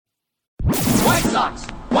White Sox!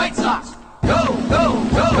 White Sox! Go, go,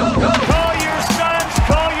 go, go, go! Call your sons,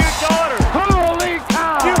 call your daughters. Holy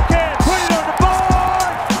cow! You can put it on the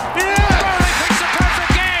board. Yeah! It's a perfect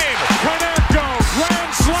game. Konecko,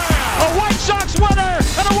 grand slam. A White Sox winner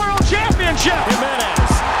and a world championship.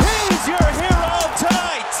 Jimenez, he's your hero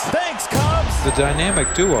tonight. Thanks, Cubs. The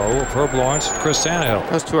dynamic duo of Herb Lawrence and Chris Tannehill.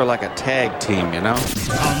 Those two are like a tag team, you know?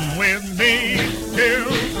 Come with me to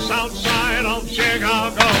the south side of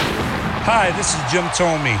Chicago. Hi, this is Jim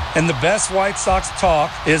Thome, and the best White Sox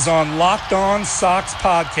talk is on Locked On Sox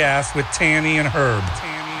podcast with Tanny and Herb.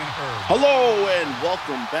 Hello and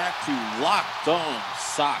welcome back to Locked On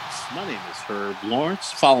Sox. My name is Herb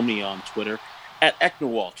Lawrence. Follow me on Twitter at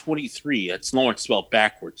Ecknerwall23. That's Lawrence spelled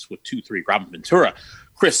backwards with 2-3. Robin Ventura.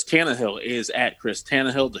 Chris Tannehill is at Chris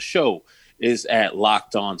Tannehill. The show is at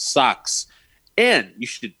Locked On Sox. And you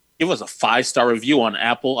should give us a 5-star review on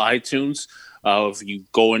Apple, iTunes. If you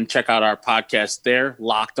go and check out our podcast there,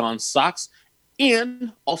 Locked On Sox,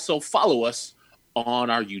 and also follow us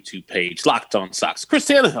on our YouTube page, Locked On Sox. Chris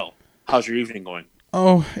Tannehill, how's your evening going?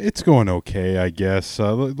 Oh, it's going okay, I guess.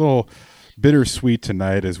 A little bittersweet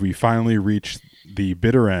tonight as we finally reach the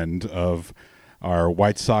bitter end of our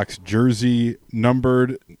White Sox jersey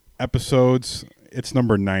numbered episodes. It's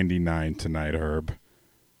number 99 tonight, Herb.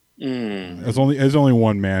 There's only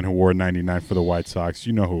one man who wore 99 for the White Sox.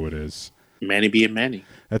 You know who it is. Manny being Manny.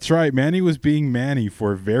 That's right. Manny was being Manny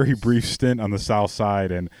for a very brief stint on the South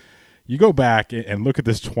Side. And you go back and look at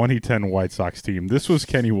this 2010 White Sox team. This was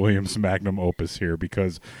Kenny Williams' magnum opus here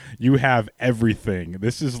because you have everything.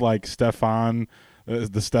 This is like Stefan,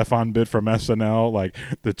 the Stefan bit from SNL. Like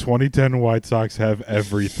the 2010 White Sox have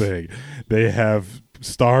everything. They have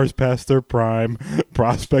stars past their prime,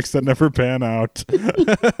 prospects that never pan out,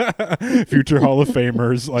 future Hall of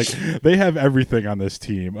Famers. Like they have everything on this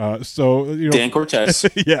team. So you know, Dan Cortez.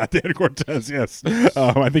 Yeah, Dan Cortez. Yes,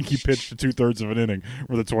 I think he pitched 2/3 of an inning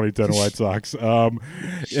for the 2010 White Sox. And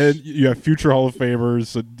you have future Hall of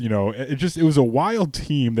Famers. You know, it was a wild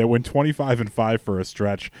team that went 25-5 for a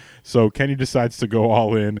stretch. So Kenny decides to go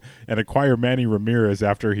all in and acquire Manny Ramirez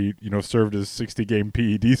after he served his 60-game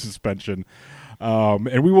PED suspension.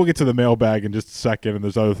 And we will get to the mailbag in just a second, and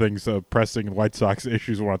there's other things, pressing White Sox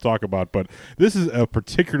issues we want to talk about. But this is a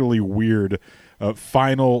particularly weird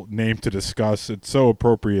final name to discuss. It's so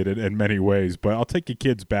appropriate in many ways, but I'll take you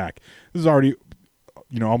kids back. This is already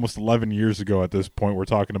almost 11 years ago at this point we're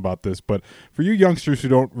talking about this. But for you youngsters who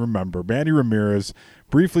don't remember, Manny Ramirez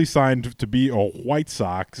briefly signed to be a White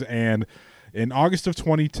Sox, and in August of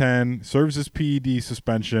 2010 serves his PED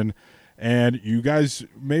suspension. And you guys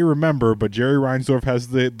may remember, but Jerry Reinsdorf has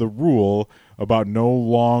the rule about no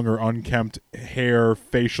long or unkempt hair,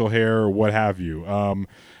 facial hair, or what have you.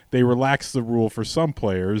 They relaxed the rule for some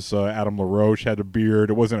players. Adam LaRoche had a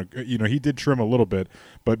beard. It wasn't he did trim a little bit,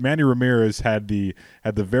 but Manny Ramirez had the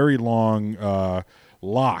very long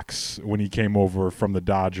locks when he came over from the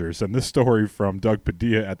Dodgers. And this story from Doug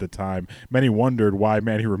Padilla at the time, many wondered why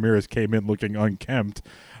Manny Ramirez came in looking unkempt.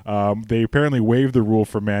 They apparently waived the rule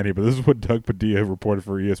for Manny, but this is what Doug Padilla reported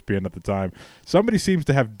for ESPN at the time. Somebody seems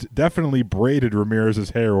to have definitely braided Ramirez's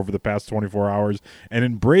hair over the past 24 hours, and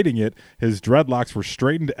in braiding it, his dreadlocks were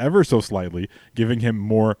straightened ever so slightly, giving him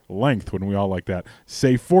more length. When we all like that,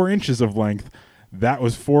 say 4 inches of length. That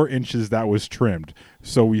was 4 inches that was trimmed.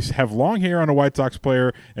 So we have long hair on a White Sox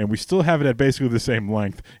player, and we still have it at basically the same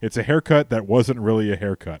length. It's a haircut that wasn't really a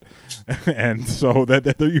haircut. And so there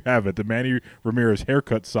you have it, the Manny Ramirez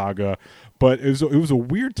haircut saga. But it was a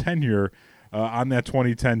weird tenure on that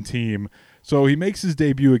 2010 team. So he makes his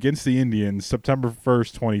debut against the Indians September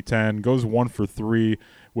 1st, 2010, goes 1 for 3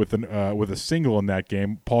 with a single in that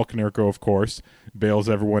game. Paul Konerko, of course, bails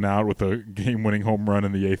everyone out with a game-winning home run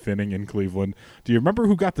in the 8th inning in Cleveland. Do you remember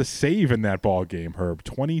who got the save in that ball game, Herb?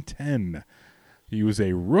 2010. He was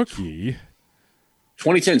a rookie.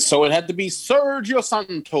 2010, so it had to be Sergio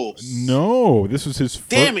Santos. No, this was his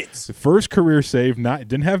first career save.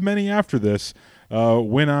 Didn't have many after this.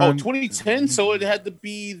 Went on. 2010, so it had to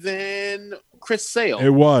be then Chris Sale. It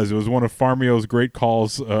was one of Farmio's great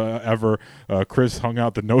calls ever. Chris hung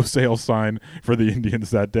out the no sale sign for the Indians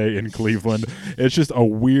that day in Cleveland. It's just a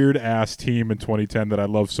weird ass team in 2010 that I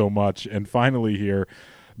love so much. And finally here,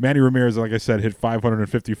 Manny Ramirez, like I said, hit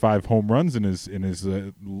 555 home runs in his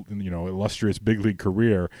illustrious big league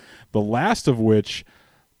career. The last of which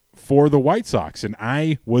for the White Sox, and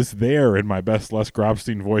I was there in my best Les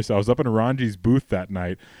Grobstein voice. I was up in Ranji's booth that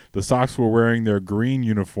night. The Sox were wearing their green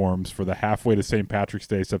uniforms for the halfway to St. Patrick's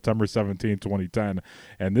Day, September 17, 2010.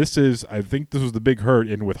 And I think this was the big hurt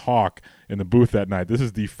in with Hawk in the booth that night. This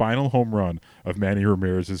is the final home run of Manny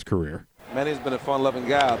Ramirez's career. Manny's been a fun-loving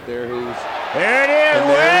guy out there who's There it is, And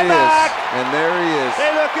way there he back. is. And there he is.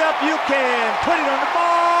 Hey, look up, you can put it on the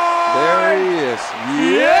board. There he is.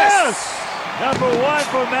 Yes! Number 1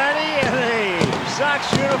 for Manny in the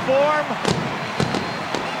Sox uniform.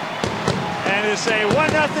 And it's a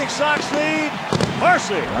 1-0 Sox lead.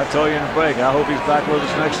 Mercy. I told you in the break, I hope he's back with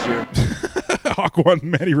us next year. Hawk won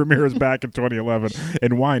Manny Ramirez back in 2011,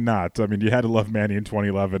 and why not? I mean, you had to love Manny in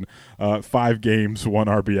 2011. 5 games, 1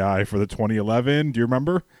 RBI for the 2011. Do you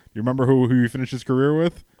remember? Do you remember who he finished his career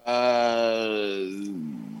with?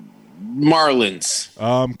 Marlins.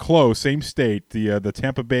 Close, same state. The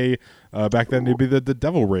Tampa Bay back then, they'd be the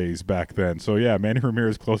Devil Rays back then. So yeah, Manny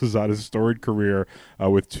Ramirez closes out his storied career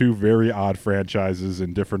with 2 very odd franchises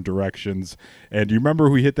in different directions. And do you remember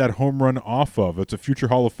who he hit that home run off of? It's a future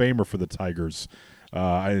Hall of Famer for the Tigers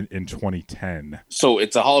in 2010. So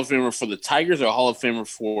it's a Hall of Famer for the Tigers or a Hall of Famer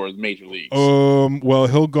for the Major Leagues? Well,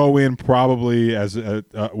 he'll go in probably as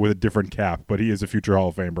with a different cap, but he is a future Hall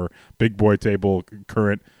of Famer. Big boy table,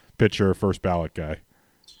 current pitcher, first ballot guy.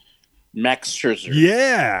 Max Scherzer.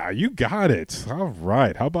 Yeah, you got it. All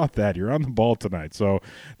right. How about that? You're on the ball tonight. So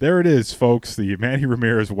there it is, folks. The Manny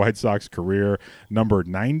Ramirez White Sox career, number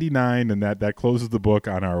 99, and that closes the book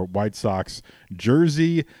on our White Sox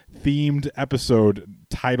jersey-themed episode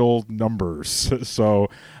title numbers. So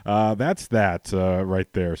that's that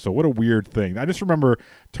right there. So what a weird thing. I just remember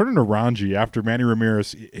turning to Ranji after Manny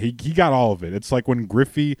Ramirez. He got all of it. It's like when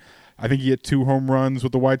Griffey, I think he hit 2 home runs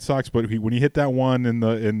with the White Sox, but when he hit that one in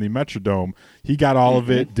the Metrodome, he got all of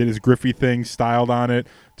it, did his Griffey thing, styled on it,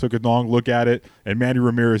 took a long look at it, and Manny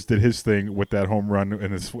Ramirez did his thing with that home run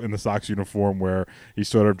in the Sox uniform where he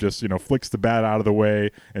sort of just, flicks the bat out of the way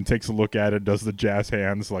and takes a look at it, does the jazz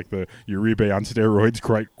hands like the Uribe on steroids,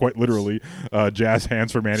 quite literally, jazz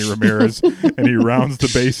hands for Manny Ramirez, and he rounds the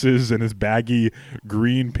bases in his baggy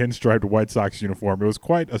green pinstriped White Sox uniform. It was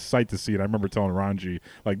quite a sight to see, and I remember telling Ranji,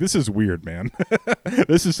 like, this is weird, man.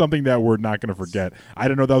 This is something that we're not going to forget. I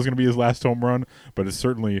didn't know that was going to be his last home run, but it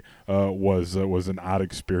certainly was an odd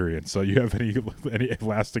experience. So you have any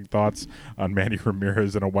lasting thoughts on Manny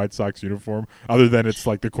Ramirez in a White Sox uniform, other than it's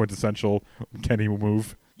like the quintessential Kenny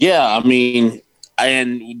move? Yeah, I mean,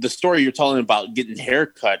 and the story you're telling about getting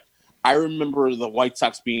haircut, I remember the White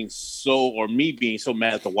Sox being me being so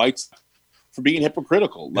mad at the White Sox for being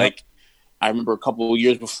hypocritical. Yep. Like, I remember a couple of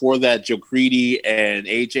years before that, Joe Crede and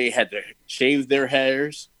AJ had to shave their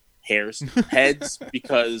heads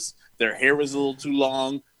because their hair was a little too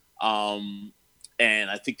long. And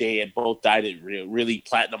I think they had both dyed it really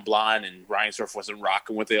platinum blonde, and Reinsdorf wasn't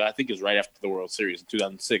rocking with it. I think it was right after the World Series in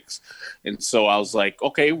 2006. And so I was like,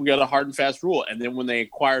 okay, we got a hard and fast rule. And then when they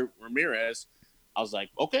acquired Ramirez, I was like,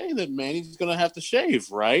 okay, then Manny's going to have to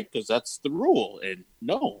shave, right? Because that's the rule. And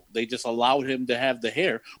no, they just allowed him to have the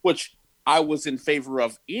hair, which I was in favor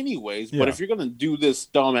of anyways. Yeah. But if you're going to do this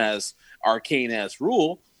dumbass, arcane-ass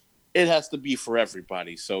rule, it has to be for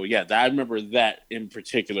everybody. So, yeah, I remember that in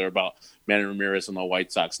particular about Manny Ramirez and the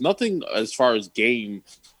White Sox. Nothing as far as game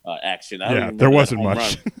action. There wasn't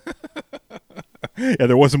much. Yeah,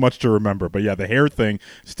 there wasn't much to remember. But, yeah, the hair thing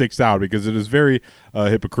sticks out because it is very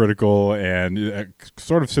hypocritical and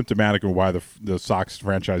sort of symptomatic of why the Sox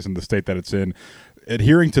franchise in the state that it's in,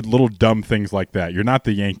 adhering to little dumb things like that. You're not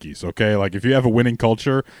the Yankees, okay? Like, if you have a winning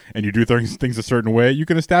culture and you do things a certain way, you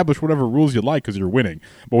can establish whatever rules you like because you're winning.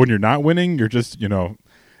 But when you're not winning, you're just,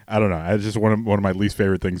 I don't know. It's just one of my least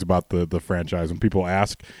favorite things about the franchise. When people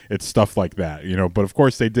ask, it's stuff like that, But of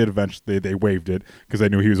course, they did eventually. They waived it because they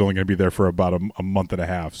knew he was only going to be there for about a month and a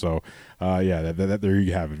half. So, yeah, there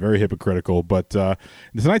you have it. Very hypocritical. But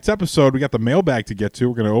tonight's episode, we got the mailbag to get to.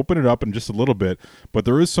 We're going to open it up in just a little bit. But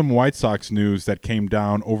there is some White Sox news that came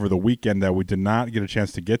down over the weekend that we did not get a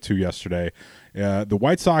chance to get to yesterday. The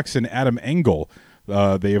White Sox and Adam Engel.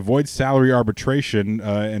 They avoid salary arbitration,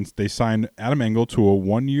 and they signed Adam Engel to a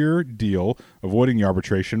 1-year deal, avoiding the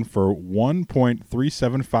arbitration for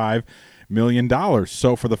 $1.375 million.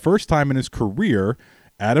 So for the first time in his career,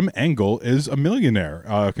 Adam Engel is a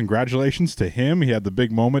millionaire. Congratulations to him. He had the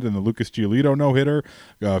big moment in the Lucas Giolito no-hitter,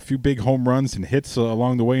 a few big home runs and hits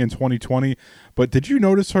along the way in 2020. But did you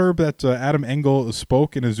notice, Herb, that Adam Engel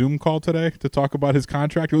spoke in a Zoom call today to talk about his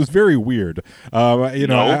contract? It was very weird. No, you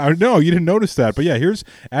didn't notice that. But yeah, here's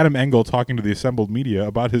Adam Engel talking to the assembled media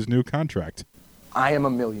about his new contract. I am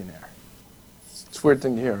a millionaire. It's a weird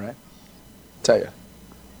thing to hear, right? I'll tell you,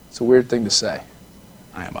 it's a weird thing to say.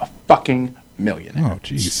 I am a fucking millionaire. Oh,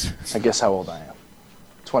 jeez. I guess how old I am.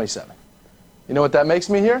 27. You know what that makes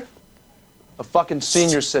me here? A fucking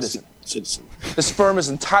senior citizen. This firm is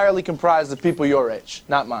entirely comprised of people your age,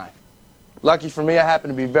 not mine. Lucky for me, I happen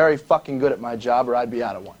to be very fucking good at my job, or I'd be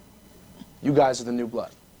out of one. You guys are the new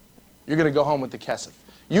blood. you're going to go home with the Kesef.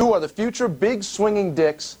 You are the future big swinging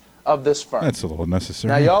dicks of this firm. That's a little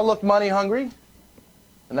unnecessary. Now, y'all look money hungry,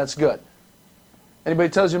 and that's good. Anybody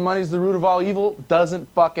tells you money's the root of all evil doesn't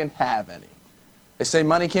fucking have any. They say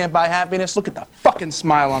money can't buy happiness. Look at the fucking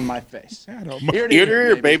smile on my face. Ear to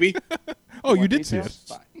ear, baby. Oh, you did see it.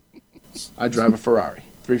 Fine. I drive a Ferrari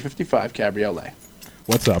 355 Cabriolet.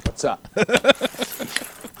 What's up? What's up?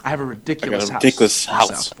 I have a ridiculous house. Ridiculous in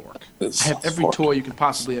house. South Fork. I have every toy you can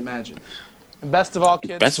possibly imagine. And best of all,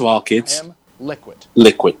 kids, I am liquid.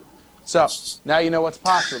 Liquid. So, now you know what's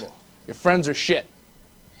possible. Your friends are shit.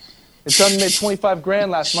 They tell them you made 25 grand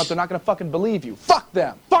last month, they're not going to fucking believe you. Fuck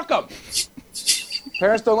them. Fuck them.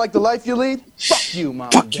 Parents don't like the life you lead? Fuck you, Mom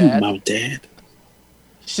and Dad. Fuck you, Mom and Dad.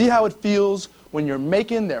 See how it feels when you're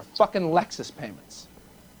making their fucking Lexus payments.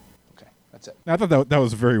 Okay, that's it. I thought that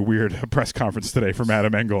was a very weird press conference today from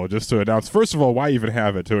Adam Engel, just to announce, first of all, why even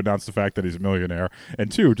have it, to announce the fact that he's a millionaire,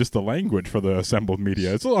 and two, just the language for the assembled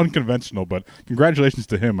media. It's a little unconventional, but congratulations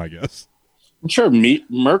to him, I guess. I'm sure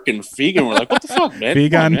Merck and Fegan were like, what the fuck, man?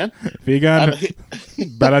 Fegan,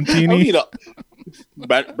 Barantini.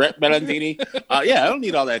 Brett Bellantini. Yeah, I don't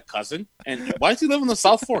need all that cousin. And why does he live in the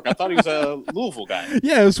South Fork? I thought he was a Louisville guy.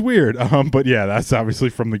 Yeah, it was weird. But yeah, that's obviously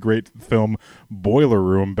from the great film Boiler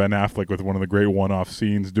Room. Ben Affleck with one of the great one-off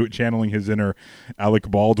scenes, channeling his inner Alec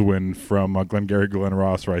Baldwin from Glengarry Glen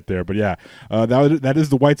Ross right there. But yeah, that is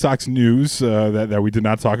the White Sox news that we did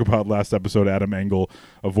not talk about last episode. Adam Engel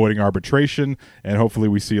avoiding arbitration, and hopefully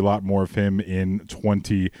we see a lot more of him in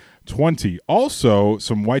 2020. Also,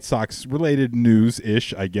 some White Sox related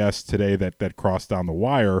news-ish, I guess, today that crossed down the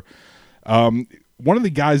wire. One of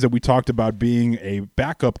the guys that we talked about being a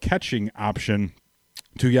backup catching option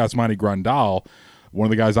to Yasmani Grandal, one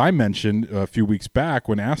of the guys I mentioned a few weeks back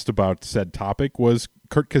when asked about said topic was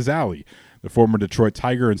Curt Casali, the former Detroit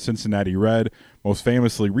Tiger and Cincinnati Red, most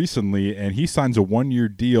famously recently, and he signs a one-year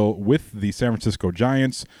deal with the San Francisco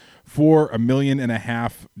Giants for $1.5 million. And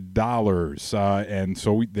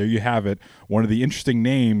so there you have it. One of the interesting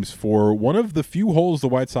names for one of the few holes the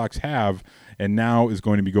White Sox have, and now is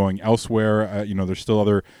going to be going elsewhere. There's still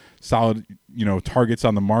other solid, targets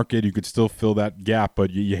on the market. You could still fill that gap,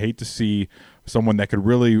 but you hate to see someone that could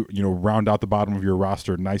really, round out the bottom of your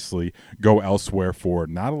roster nicely go elsewhere for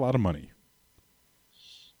not a lot of money.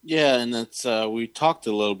 Yeah, and that's we talked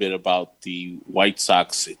a little bit about the White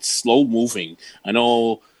Sox. It's slow moving. I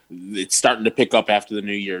know it's starting to pick up after the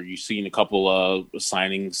new year. You've seen a couple of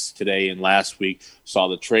signings today and last week, saw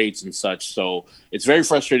the trades and such. So it's very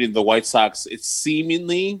frustrating. The White Sox, it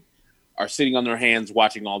seemingly are sitting on their hands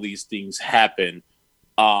watching all these things happen.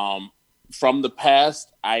 From the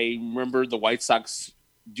past, I remember the White Sox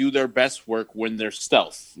do their best work when they're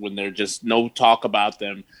stealth, when there's just no talk about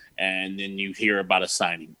them, and then you hear about a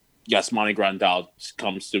signing. Yasmani Grandal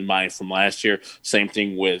comes to mind from last year. Same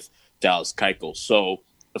thing with Dallas Keuchel. So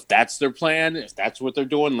if that's their plan, if that's what they're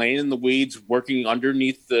doing, laying in the weeds, working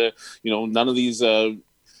underneath the, none of these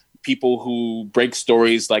people who break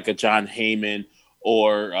stories like a John Heyman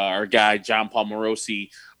or our guy John Paul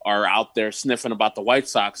Morosi are out there sniffing about the White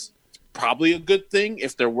Sox, probably a good thing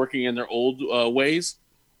if they're working in their old ways.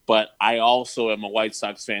 But I also am a White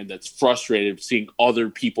Sox fan that's frustrated seeing other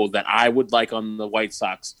people that I would like on the White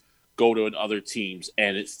Sox go to other teams.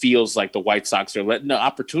 And it feels like the White Sox are letting the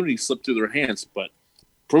opportunity slip through their hands. But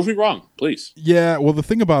prove me wrong, please. Yeah, well, the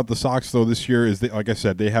thing about the Sox, though, this year is, that, like I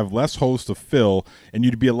said, they have less holes to fill, and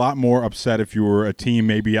you'd be a lot more upset if you were a team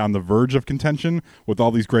maybe on the verge of contention with all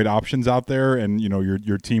these great options out there, and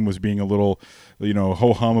your team was being a little,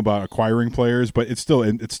 ho-hum about acquiring players. But it's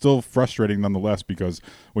still frustrating nonetheless, because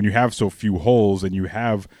when you have so few holes and you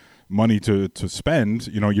have money to spend,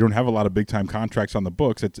 you don't have a lot of big-time contracts on the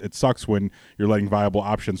books. It sucks when you're letting viable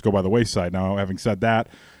options go by the wayside. Now, having said that,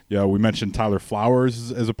 we mentioned Tyler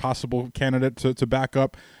Flowers as a possible candidate to back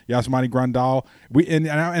up Yasmani Grandal.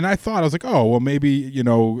 And I thought, I was like, oh, well, maybe,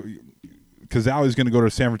 Casali's going to go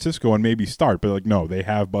to San Francisco and maybe start. But, no, they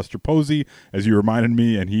have Buster Posey, as you reminded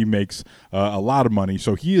me, and he makes a lot of money.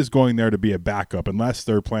 So he is going there to be a backup, unless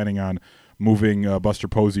they're planning on moving Buster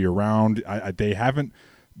Posey around. They haven't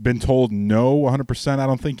been told no 100%, I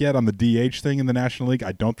don't think, yet on the DH thing in the National League.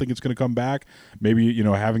 I don't think it's going to come back. Maybe,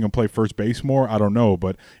 having him play first base more, I don't know.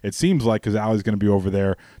 But it seems like Casali's going to be over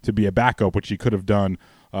there to be a backup, which he could have done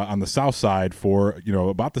on the south side for,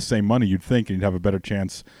 about the same money, you'd think, and you'd have a better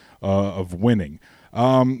chance of winning.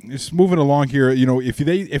 Just moving along here,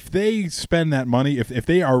 if they spend that money, if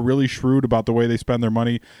they are really shrewd about the way they spend their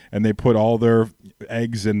money and they put all their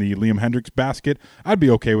eggs in the Liam Hendricks basket, I'd be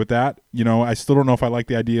okay with that. I still don't know if I like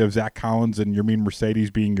the idea of Zach Collins and Yermin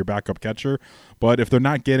Mercedes being your backup catcher, but if they're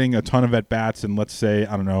not getting a ton of at-bats and let's say,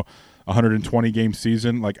 I don't know, 120-game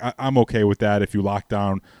season. Like, I'm okay with that if you lock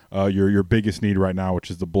down your biggest need right now,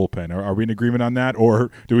 which is the bullpen. Are we in agreement on that,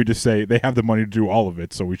 or do we just say they have the money to do all of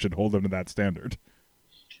it, so we should hold them to that standard?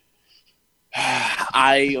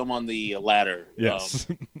 I am on the latter. Yes.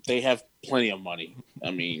 They have plenty of money.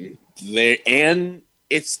 I mean,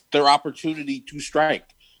 it's their opportunity to strike.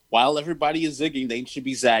 While everybody is zigging, they should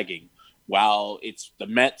be zagging. While it's the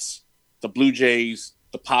Mets, the Blue Jays,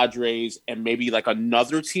 the Padres, and maybe like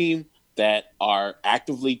another team that are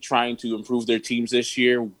actively trying to improve their teams this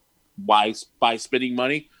year by spending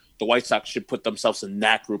money, the White Sox should put themselves in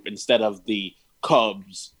that group instead of the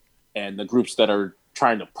Cubs and the groups that are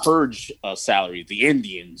trying to purge salary, the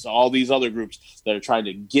Indians, all these other groups that are trying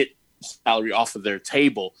to get salary off of their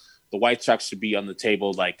table. The White Sox should be on the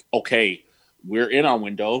table like, okay, we're in our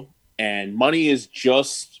window, and money is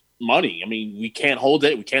just money. I mean, we can't hold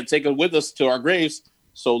it. We can't take it with us to our graves.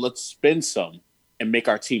 So let's spend some and make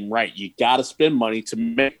our team right. You got to spend money to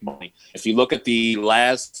make money. If you look at the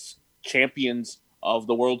last champions of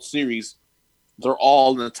the World Series, they're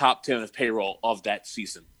all in the top 10 of payroll of that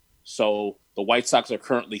season. So the White Sox are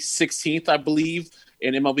currently 16th, I believe,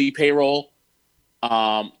 in MLB payroll.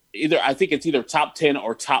 I think it's either top 10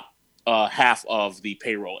 or top half of the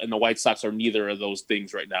payroll, and the White Sox are neither of those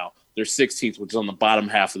things right now. They're 16th, which is on the bottom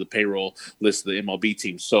half of the payroll list of the MLB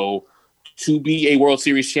team. So to be a World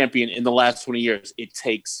Series champion in the last 20 years, it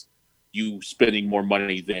takes you spending more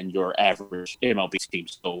money than your average MLB team.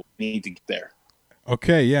 So we need to get there.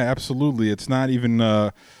 Okay, yeah, absolutely. It's not even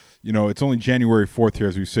it's only January 4th here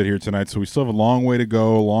as we sit here tonight, so we still have a long way to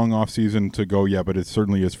go, long off season to go yet, but it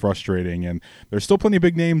certainly is frustrating. And there's still plenty of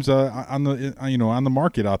big names on the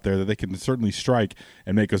market out there that they can certainly strike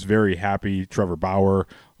and make us very happy. Trevor Bauer,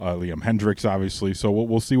 Liam Hendricks, obviously. So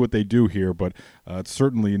we'll see what they do here, but it's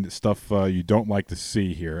certainly stuff you don't like to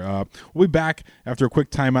see here. We'll be back after a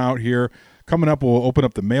quick timeout here. Coming up, we'll open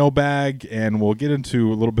up the mailbag, and we'll get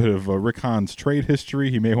into a little bit of Rick Hahn's trade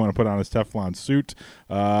history. He may want to put on his Teflon suit,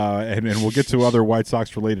 and we'll get to other White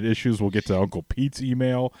Sox-related issues. We'll get to Uncle Pete's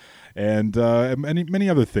email and many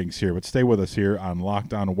other things here. But stay with us here on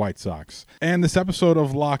Locked On White Sox. And this episode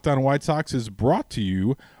of Locked On White Sox is brought to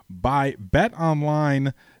you by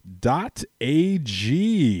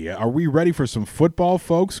BetOnline.ag. Are we ready for some football,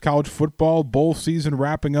 folks? College football, bowl season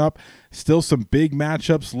wrapping up. Still some big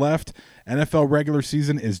matchups left. NFL regular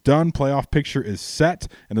season is done. Playoff picture is set.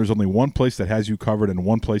 And there's only one place that has you covered and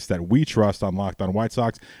one place that we trust on Locked On White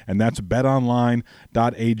Sox, and that's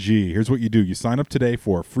BetOnline.ag. Here's what you do. You sign up today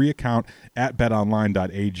for a free account at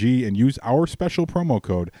BetOnline.ag and use our special promo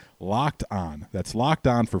code Locked On. That's Locked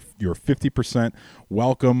On for your 50%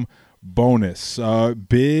 welcome bonus.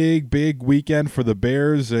 Big weekend for the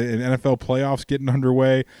Bears and NFL playoffs getting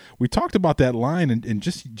underway. We talked about that line in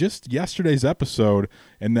just yesterday's episode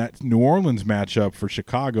and that New Orleans matchup for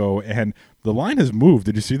Chicago, and the line has moved.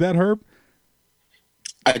 Did you see that, Herb?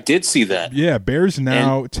 I did see that. Yeah, Bears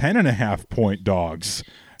now 10.5-point dogs.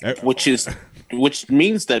 Which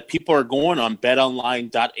means that people are going on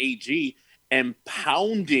betonline.ag and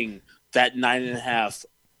pounding that 9.5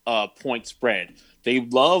 point spread. They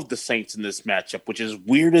love the Saints in this matchup, which is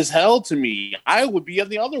weird as hell to me. I would be on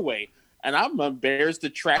the other way, and I'm a Bears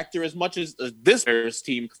detractor as much as this Bears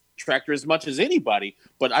team detractor as much as anybody.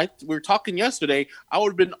 But we were talking yesterday. I would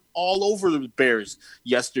have been all over the Bears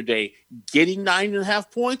yesterday, getting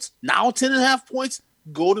 9.5 points. Now 10.5 points.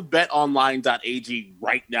 Go to betonline.ag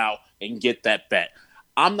right now and get that bet.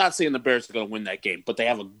 I'm not saying the Bears are going to win that game, but they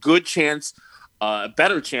have a good chance. A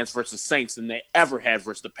better chance versus Saints than they ever had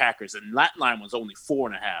versus the Packers. And that line was only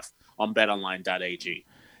 4.5 on betonline.ag.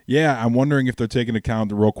 Yeah, I'm wondering if they're taking account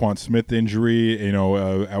the Roquan Smith injury.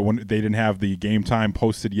 They didn't have the game time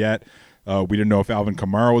posted yet. We didn't know if Alvin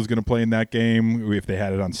Kamara was going to play in that game, if they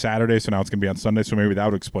had it on Saturday, so now it's going to be on Sunday, so maybe that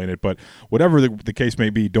would explain it. But whatever the case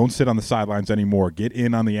may be, don't sit on the sidelines anymore. Get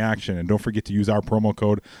in on the action, and don't forget to use our promo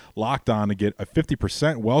code LOCKEDON to get a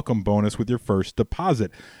 50% welcome bonus with your first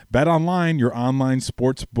deposit. Bet Online, your online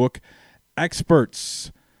sportsbook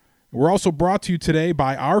experts. We're also brought to you today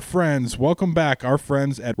by our friends. Welcome back, our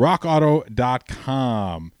friends at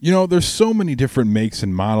rockauto.com. There's so many different makes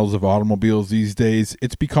and models of automobiles these days.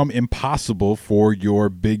 It's become impossible for your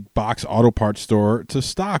big box auto parts store to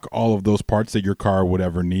stock all of those parts that your car would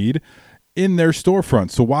ever need in their storefront.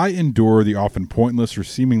 So why endure the often pointless or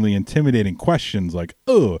seemingly intimidating questions like,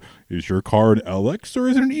 is your car an LX or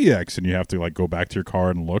is it an EX? And you have to go back to your car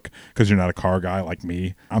and look because you're not a car guy like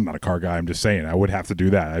me. I'm not a car guy. I'm just saying I would have to do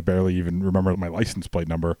that. I barely even remember my license plate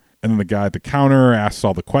number. And then the guy at the counter asks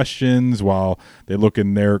all the questions while they look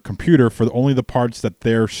in their computer for only the parts that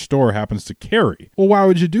their store happens to carry. Well, why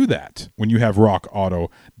would you do that when you have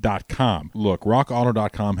rockauto.com? Look,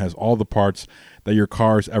 rockauto.com has all the parts that your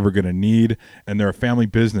car is ever going to need, and they're a family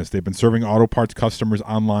business. They've been serving auto parts customers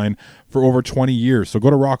online for over 20 years. So go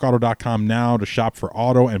to rockauto.com now to shop for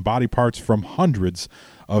auto and body parts from hundreds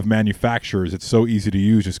of manufacturers. It's so easy to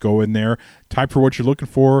use. Just go in there, type for what you're looking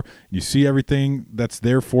for. You see everything that's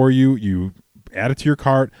there for you. You add it to your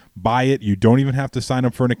cart, buy it. You don't even have to sign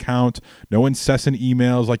up for an account. No incessant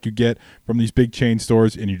emails like you get from these big chain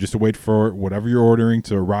stores, and you just wait for whatever you're ordering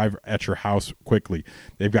to arrive at your house quickly.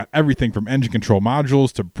 They've got everything from engine control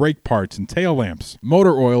modules to brake parts and tail lamps,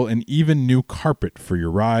 motor oil, and even new carpet for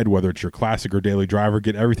your ride. Whether it's your classic or daily driver,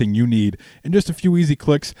 get everything you need in just a few easy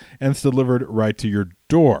clicks, and it's delivered right to your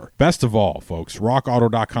door. Best of all, folks,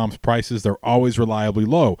 rockauto.com's prices, they're always reliably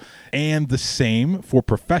low, and the same for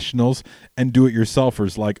professionals and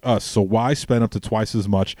do-it-yourselfers like us. So why spend up to twice as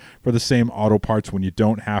much for the same auto parts when you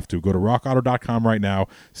don't have to? Go to rockauto.com right now,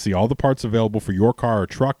 see all the parts available for your car or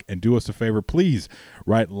truck, and do us a favor, please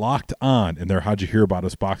write Locked On in their How'd You Hear About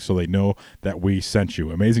Us box so they know that we sent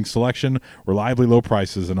you. Amazing selection, reliably low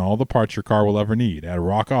prices, and all the parts your car will ever need at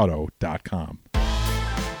rockauto.com.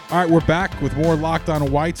 All right, we're back with more Locked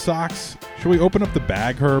On White Sox. Should we open up the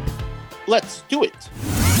bag, Herb? Let's do it.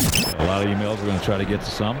 A lot of emails. We're going to try to get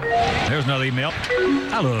to some. There's another email.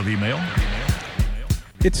 I love email.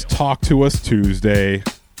 It's Talk to Us Tuesday.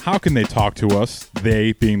 How can they talk to us?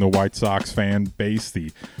 They being the White Sox fan base,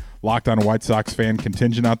 the Locked On White Sox fan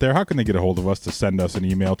contingent out there. How can they get a hold of us to send us an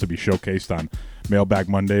email to be showcased on Mailbag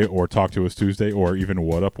Monday or Talk to Us Tuesday or even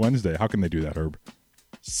What Up Wednesday? How can they do that, Herb?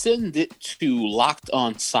 Send it to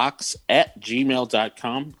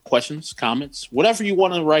lockedonsox@gmail.com. Questions, comments, whatever you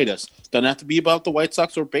want to write us. Doesn't have to be about the White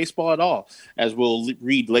Sox or baseball at all, as we'll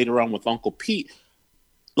read later on with Uncle Pete.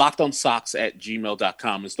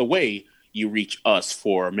 Lockedonsox@gmail.com is the way you reach us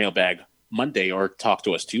for Mailbag Monday or Talk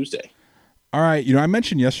to Us Tuesday. All right, I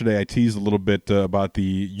mentioned yesterday, I teased a little bit about the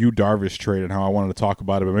Yu Darvish trade and how I wanted to talk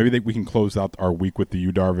about it, but maybe we can close out our week with the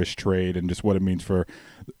Yu Darvish trade and just what it means for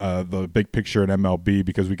the big picture in MLB,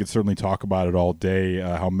 because we could certainly talk about it all day,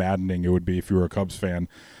 how maddening it would be if you were a Cubs fan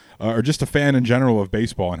or just a fan in general of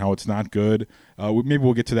baseball and how it's not good. Maybe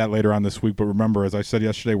we'll get to that later on this week, but remember, as I said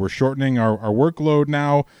yesterday, we're shortening our workload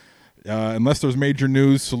now. Unless there's major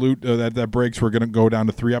news, that breaks, we're going to go down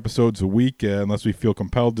to 3 episodes a week, unless we feel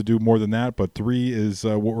compelled to do more than that. But 3 is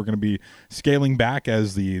what we're going to be scaling back,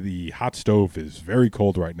 as the hot stove is very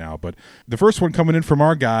cold right now. But the first one coming in from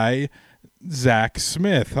our guy, Zach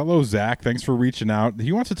Smith. Hello, Zach. Thanks for reaching out.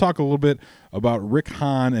 He wants to talk a little bit about Rick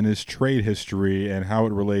Hahn and his trade history and how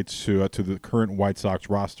it relates to the current White Sox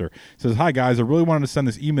roster. He says, "Hi, guys. I really wanted to send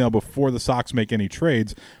this email before the Sox make any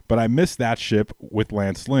trades, but I missed that ship with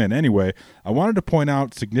Lance Lynn. Anyway, I wanted to point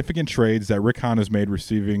out significant trades that Rick Hahn has made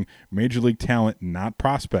receiving Major League talent, not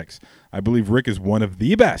prospects. I believe Rick is one of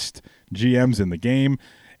the best GMs in the game,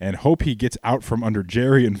 and hope he gets out from under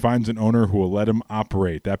Jerry and finds an owner who will let him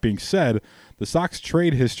operate. That being said, the Sox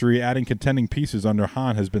trade history adding contending pieces under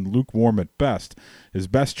Hahn has been lukewarm at best. His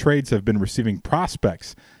best trades have been receiving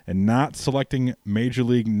prospects and not selecting Major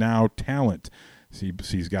League now talent.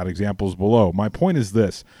 He's got examples below. My point is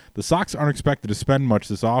this. The Sox aren't expected to spend much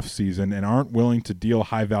this offseason and aren't willing to deal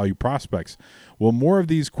high-value prospects. Will more of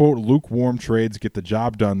these, quote, lukewarm trades get the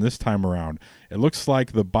job done this time around? It looks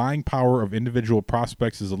like the buying power of individual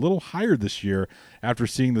prospects is a little higher this year after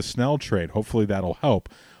seeing the Snell trade. Hopefully that'll help.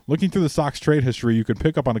 Looking through the Sox trade history, you can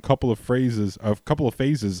pick up on a couple of phases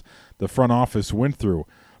the front office went through.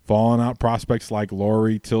 Falling out prospects like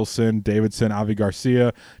Laurie, Tilson, Davidson, Avi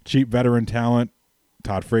Garcia, cheap veteran talent,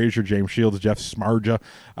 Todd Frazier, James Shields, Jeff Smarja.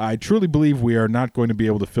 I truly believe we are not going to be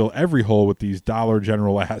able to fill every hole with these Dollar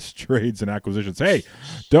General-ass trades and acquisitions. Hey,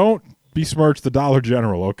 don't besmirch the Dollar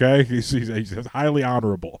General, okay? He's highly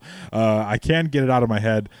honorable. I can't get it out of my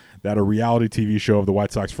head that a reality TV show of the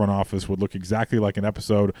White Sox front office would look exactly like an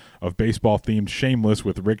episode of baseball-themed Shameless,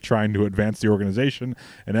 with Rick trying to advance the organization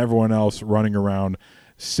and everyone else running around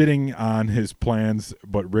sitting on his plans,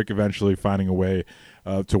 but Rick eventually finding a way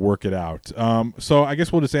to work it out. So I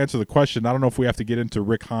guess we'll just answer the question. I don't know if we have to get into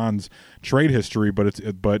Rick Hahn's trade history, but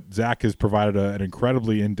Zach has provided an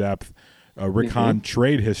incredibly in-depth Rick Hahn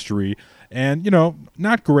trade history, and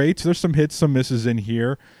not great. There's some hits, some misses in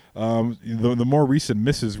here. The more recent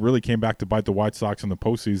misses really came back to bite the White Sox in the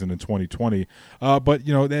postseason in 2020. But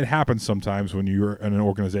it happens sometimes when you're in an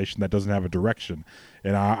organization that doesn't have a direction.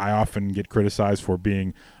 And I often get criticized for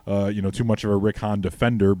being, too much of a Rick Hahn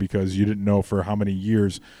defender, because you didn't know for how many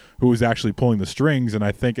years who was actually pulling the strings. And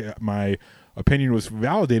I think my opinion was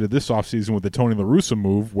validated this offseason with the Tony La Russa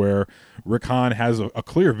move, where Rick Hahn has a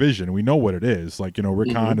clear vision. We know what it is. Like,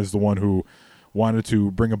 Rick Hahn is the one who wanted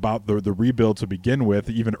to bring about the rebuild to begin with,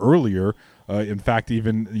 even earlier. In fact,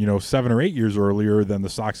 even 7 or 8 years earlier than the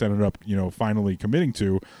Sox ended up finally committing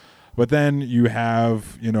to. But then you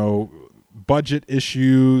have budget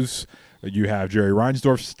issues. You have Jerry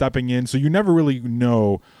Reinsdorf stepping in, so you never really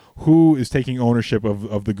know who is taking ownership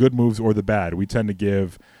of the good moves or the bad. We tend to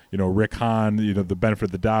give Rick Hahn the benefit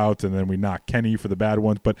of the doubt, and then we knock Kenny for the bad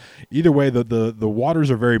ones. But either way, the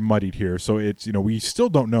waters are very muddied here, so it's we still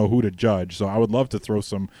don't know who to judge. So I would love to throw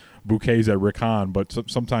some bouquets at Rick Hahn, but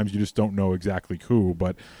sometimes you just don't know exactly who.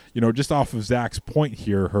 But just off of Zach's point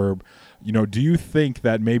here, Herb, do you think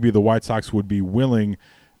that maybe the White Sox would be willing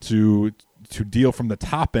to deal from the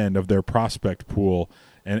top end of their prospect pool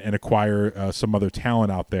and acquire some other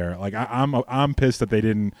talent out there? Like I'm pissed that they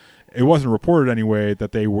didn't. It wasn't reported anyway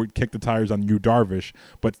that they would kick the tires on Yu Darvish,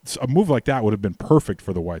 but a move like that would have been perfect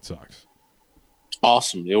for the White Sox.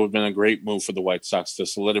 Awesome. It would have been a great move for the White Sox to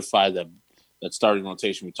solidify that starting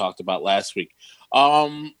rotation we talked about last week.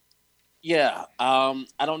 I don't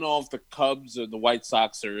know if the Cubs or the White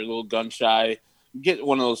Sox are a little gun shy. Get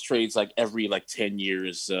one of those trades like every 10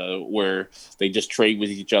 years where they just trade with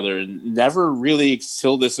each other and never really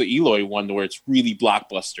till this Eloy one where it's really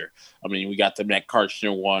blockbuster. I mean, we got the Matt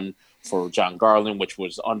Karchner one for John Garland, which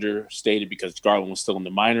was understated because Garland was still in the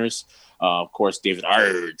minors. Of course, David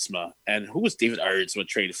Aertsma. And who was David Aertsma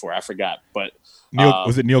traded for? I forgot. But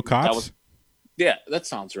was it Neil Kotz? Yeah, that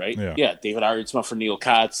sounds right. Yeah, David Aertsma for Neil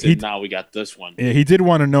Kotz, and now we got this one. Yeah, he did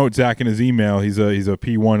want to note, Zach, in his email, he's a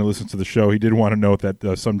P1 who listens to the show. He did want to note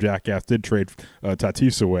that some jackass did trade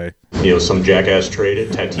Tatis away. Some jackass traded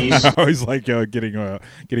Tatis. I always like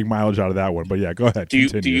getting mileage out of that one. But yeah, go ahead. Do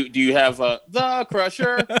you have the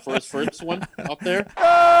Crusher for his first one up there?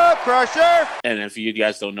 The Crusher. And if you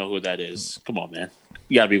guys don't know who that is, come on, man.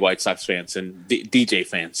 You got to be White Sox fans and DJ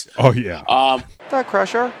fans. Oh yeah. The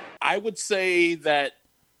Crusher. I would say that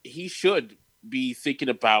he should be thinking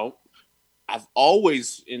about. I've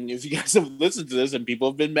always, and if you guys have listened to this and people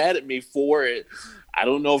have been mad at me for it, I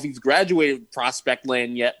don't know if he's graduated prospect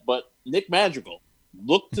land yet, but Nick Madrigal,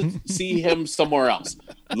 look to see him somewhere else.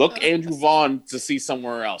 Look Andrew Vaughn to see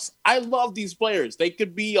somewhere else. I love these players. They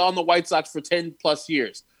could be on the White Sox for 10 plus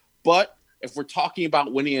years. But if we're talking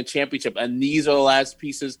about winning a championship and these are the last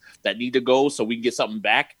pieces that need to go so we can get something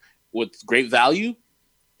back with great value,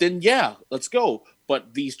 then yeah, let's go.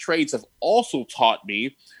 But these trades have also taught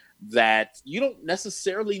me that you don't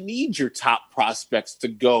necessarily need your top prospects to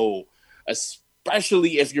go,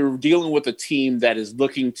 especially if you're dealing with a team that is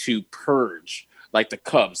looking to purge, like the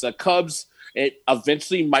Cubs. The Cubs, it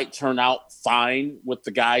eventually might turn out fine with the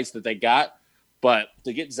guys that they got, but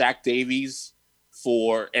to get Zach Davies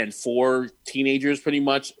for teenagers pretty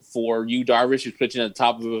much for Yu Darvish, who's pitching at the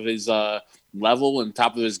top of his level and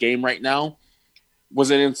top of his game right now, was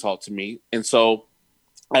an insult to me. And so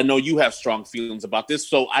I know you have strong feelings about this.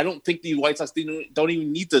 So I don't think the White Sox don't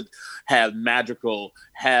even need to have Madrigal,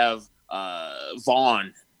 have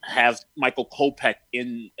Vaughn, have Michael Kopech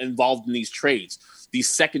involved in these trades. These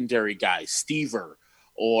secondary guys, Stever,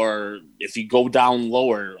 or if you go down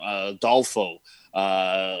lower, Dolfo,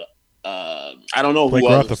 I don't know Blake who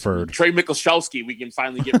else. Rutherford. Trey Michalski, we can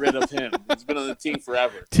finally get rid of him. He's been on the team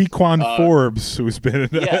forever. Tequan Forbes, who's been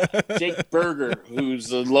Jake Berger,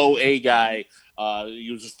 who's a low A guy. He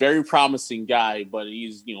was a very promising guy, but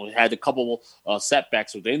he's had a couple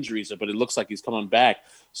setbacks with injuries, but it looks like he's coming back.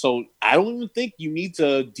 So I don't even think you need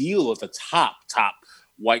to deal with the top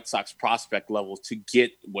White Sox prospect level to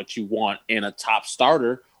get what you want in a top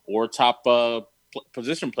starter or top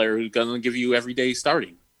position player who's going to give you everyday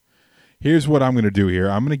starting. Here's what I'm going to do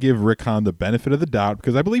here. I'm going to give Rick Hahn the benefit of the doubt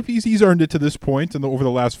because I believe he's earned it to this point, and over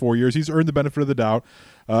the last 4 years, he's earned the benefit of the doubt.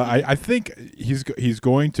 I think he's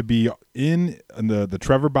going to be in the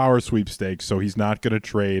Trevor Bauer sweepstakes, so he's not going to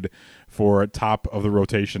trade for top of the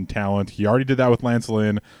rotation talent. He already did that with Lance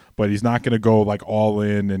Lynn, but he's not going to go like all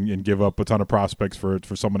in and give up a ton of prospects for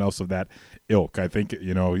someone else of that ilk. I think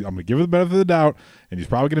I'm going to give him the benefit of the doubt, and he's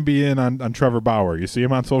probably going to be in on Trevor Bauer. You see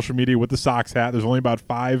him on social media with the Sox hat. There's only about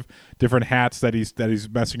 5 different hats that he's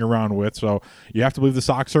messing around with, so you have to believe the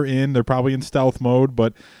Sox are in. They're probably in stealth mode,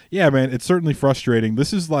 but yeah, man, it's certainly frustrating.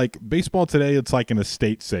 This is like baseball today. It's like an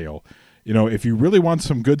estate sale. If you really want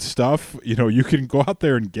some good stuff, you can go out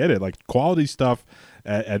there and get it, like quality stuff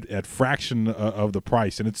at fraction of the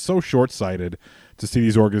price. And it's so short-sighted to see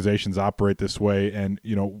these organizations operate this way. And,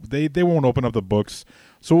 they won't open up the books,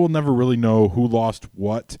 so we'll never really know who lost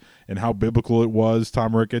what and how biblical it was,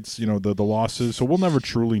 Tom Ricketts, the losses. So we'll never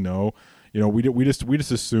truly know. we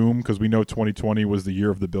just assume, because we know 2020 was the year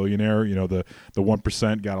of the billionaire. The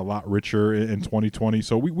 1% got a lot richer in 2020,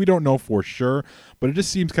 so we don't know for sure. But it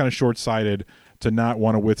just seems kind of short-sighted to not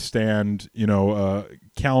want to withstand a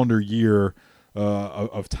calendar year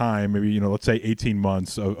of time, maybe let's say 18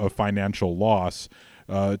 months of financial loss.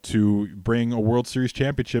 To bring a World Series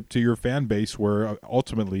championship to your fan base, where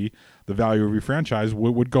ultimately the value of your franchise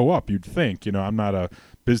would go up, you'd think. I'm not a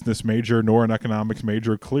business major nor an economics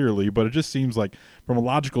major, clearly, but it just seems like from a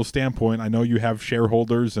logical standpoint, I know you have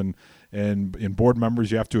shareholders and board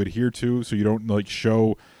members you have to adhere to, so you don't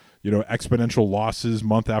show exponential losses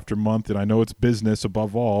month after month. And I know it's business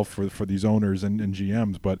above all for these owners and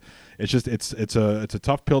GMs, but it's a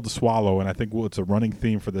tough pill to swallow. And I think it's a running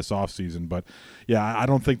theme for this offseason. But yeah, I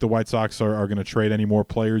don't think the White Sox are going to trade any more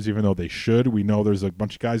players, even though they should. We know there's a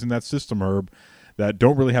bunch of guys in that system, Herb, that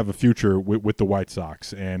don't really have a future with the White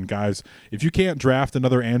Sox. And guys, if you can't draft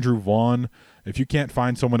another Andrew Vaughn, if you can't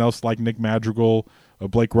find someone else like Nick Madrigal,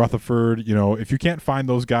 Blake Rutherford, if you can't find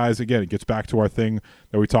those guys, again, it gets back to our thing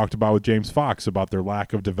that we talked about with James Fox about their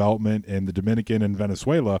lack of development in the Dominican and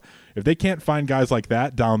Venezuela. If they can't find guys like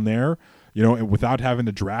that down there, and without having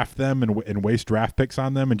to draft them and waste draft picks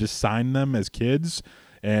on them and just sign them as kids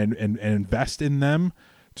and invest in them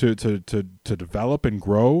to develop and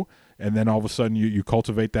grow, and then all of a sudden you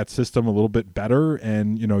cultivate that system a little bit better,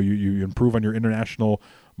 and you improve on your international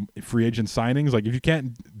free agent signings. Like, if you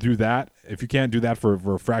can't do that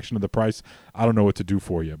for a fraction of the price, I don't know what to do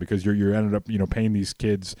for you, because you're ended up paying these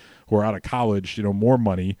kids who are out of college more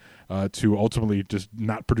money to ultimately just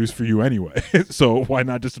not produce for you anyway. So why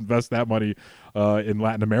not just invest that money in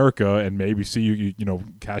Latin America and maybe see you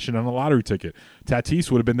cash in on a lottery ticket? Tatis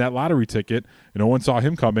would have been that lottery ticket. No one saw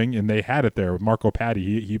him coming, and they had it there with Marco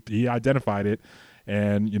Patti. He identified it,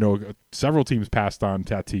 and several teams passed on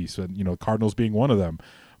Tatis, and Cardinals being one of them.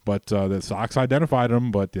 But the Sox identified him,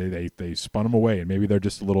 but they spun him away, and maybe they're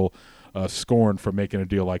just a little scorned for making a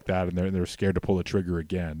deal like that, and they're scared to pull the trigger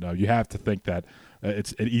again. You have to think that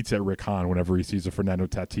it eats at Rick Hahn whenever he sees a Fernando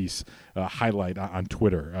Tatis highlight on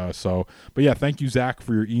Twitter. But yeah, thank you, Zach,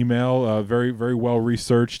 for your email. Very, very well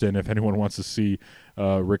researched, and if anyone wants to see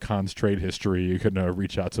Rick Hahn's trade history, you can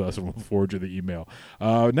reach out to us, and we'll forward you the email.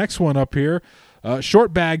 Next one up here.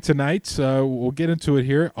 Short bag tonight. We'll get into it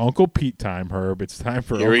here. Uncle Pete time, Herb. It's time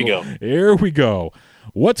for Here we go.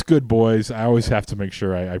 What's good, boys? I always have to make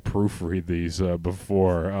sure I proofread these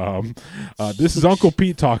before. This is Uncle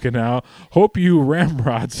Pete talking now. Hope you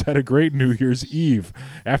ramrods had a great New Year's Eve.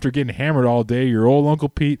 After getting hammered all day, your old Uncle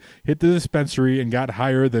Pete hit the dispensary and got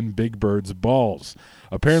higher than Big Bird's balls.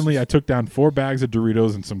 Apparently, I took down 4 bags of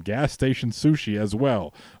Doritos and some gas station sushi as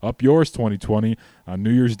well. Up yours, 2020. On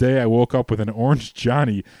New Year's Day, I woke up with an orange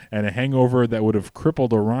Johnny and a hangover that would have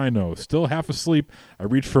crippled a rhino. Still half asleep, I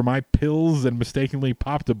reached for my pills and mistakenly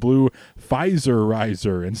popped a blue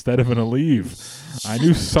Pfizer-rizer instead of an Aleve. I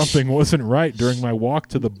knew something wasn't right during my walk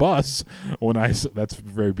to the bus that's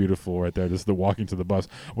very beautiful right there, just the walking to the bus,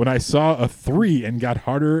 when I saw a 3 and got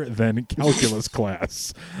harder than calculus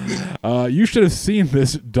class. You should have seen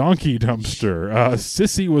this donkey dumpster.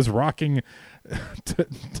 Sissy was rocking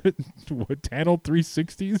Tannel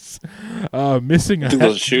 360s, missing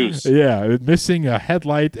shoes. Yeah, missing a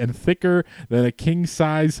headlight and thicker than a king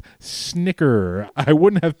size Snicker. I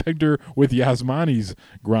wouldn't have pegged her with Yasmani's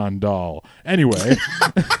Grand Doll. Anyway.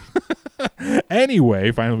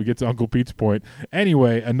 Finally we get to Uncle Pete's point.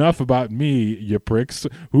 Anyway, enough about me, you pricks.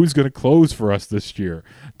 Who's going to close for us this year?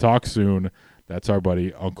 Talk soon. That's our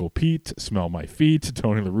buddy Uncle Pete. Smell my feet.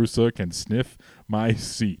 Tony La Russa can sniff my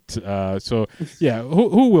seat. So, yeah,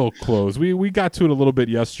 who will close? We got to it a little bit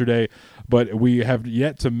yesterday, but we have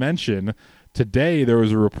yet to mention today there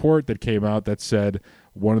was a report that came out that said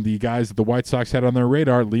one of the guys that the White Sox had on their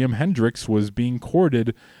radar, Liam Hendriks, was being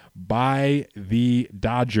courted by the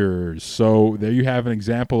Dodgers. So there you have an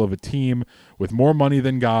example of a team with more money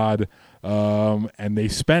than God, and they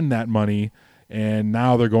spend that money, and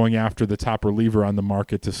now they're going after the top reliever on the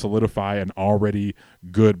market to solidify an already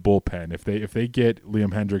good bullpen. If they get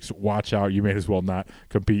Liam Hendriks, watch out. You may as well not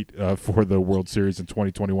compete for the World Series in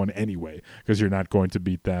 2021 anyway, because you're not going to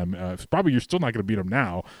beat them. Probably you're still not going to beat them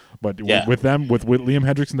now, but yeah. with Liam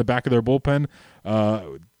Hendriks in the back of their bullpen,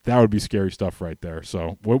 that would be scary stuff right there.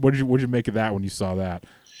 So what did you make of that when you saw that?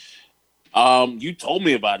 You told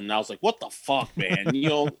me about it, and I was like, what the fuck, man?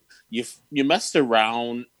 You messed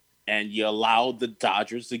around and you allowed the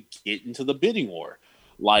Dodgers to get into the bidding war.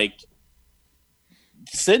 Like,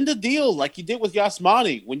 send a deal like you did with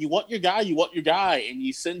Yasmani. When you want your guy, and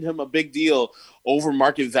you send him a big deal over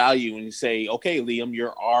market value, and you say, okay, Liam,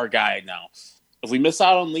 you're our guy now. if we miss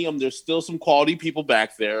out on Liam, there's still some quality people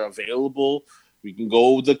back there available. We can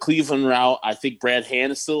go the Cleveland route. I think Brad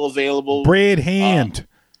Hand is still available. Brad Hand.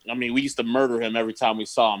 We used to murder him every time we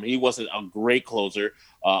saw him. He wasn't a great closer.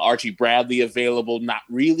 Archie Bradley available, not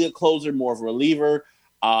really a closer, more of a reliever.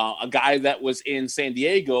 A guy that was in San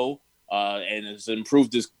Diego and has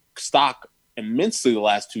improved his stock immensely the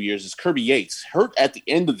last 2 years is Kirby Yates. Hurt at the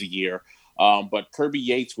end of the year, but Kirby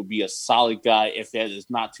Yates would be a solid guy if that is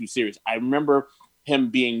not too serious. I remember him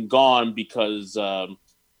being gone because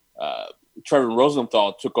Trevor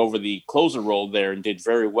Rosenthal took over the closer role there and did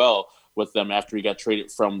very well with them after he got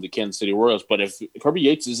traded from the Kansas City Royals. But if Kirby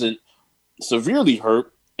Yates isn't severely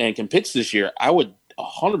hurt and can pitch this year, I would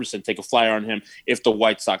 100% take a flyer on him if the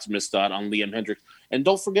White Sox missed out on Liam Hendriks. And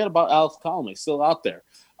don't forget about Alex Colomé, still out there.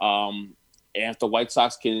 And if the White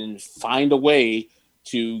Sox can find a way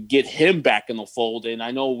to get him back in the fold, and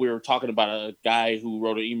I know we were talking about a guy who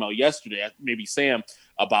wrote an email yesterday, maybe Sam,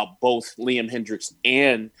 about both Liam Hendriks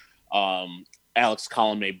and Alex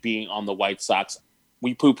Colomé being on the White Sox.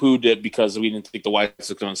 We poo-pooed it because we didn't think the White Sox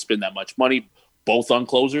were going to spend that much money, both on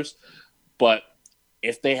closers. But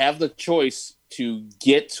if they have the choice to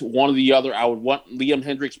get one or the other, I would want Liam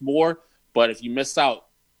Hendriks more. But if you miss out,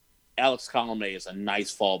 Alex Colomé is a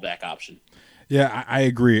nice fallback option. Yeah, I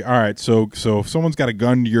agree. All right, so if someone's got a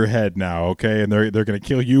gun to your head now, okay, and they're going to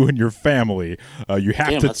kill you and your family, you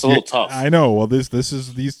have to. That's a little tough. I know. Well, this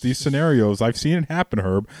is these scenarios. I've seen it happen,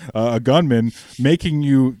 Herb. A gunman making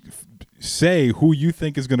you say who you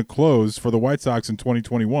think is going to close for the White Sox in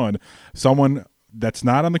 2021. Someone that's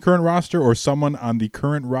not on the current roster or someone on the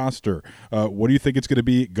current roster. What do you think it's going to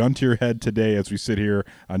be? Gun to your head today as we sit here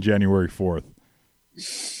on January 4th.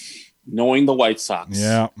 Knowing the White Sox,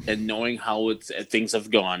 yeah, and knowing how things have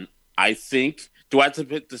gone, I think. Do I have to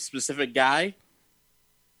pick the specific guy?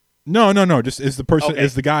 No. Just is the person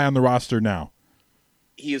is the guy on the roster now.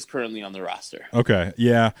 He is currently on the roster. Okay,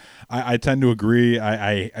 yeah, I tend to agree.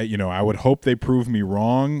 I would hope they prove me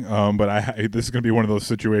wrong, but this is going to be one of those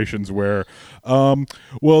situations where, Liam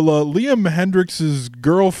Hendriks'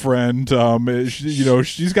 girlfriend,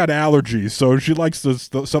 she's got allergies, so she likes the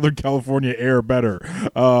Southern California air better.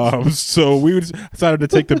 So we decided to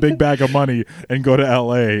take the big bag of money and go to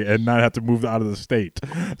L.A. and not have to move out of the state.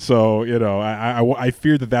 So I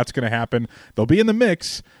fear that that's going to happen. They'll be in the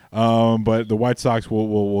mix. But the White Sox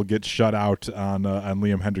will get shut out on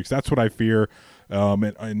Liam Hendriks. That's what I fear.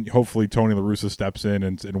 And hopefully Tony La Russa steps in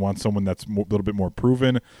and wants someone that's a little bit more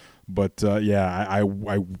proven. But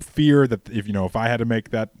I fear that if I had to make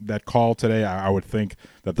that call today, I would think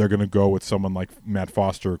that they're going to go with someone like Matt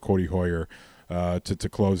Foster or Cody Hoyer to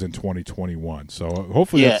close in 2021. So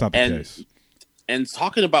hopefully that's not the case. And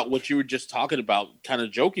talking about what you were just talking about, kind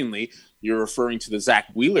of jokingly, you're referring to the Zach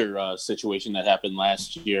Wheeler situation that happened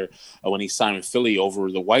last year when he signed with Philly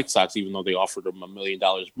over the White Sox, even though they offered him $1 million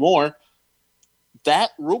more. That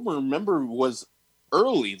rumor, remember, was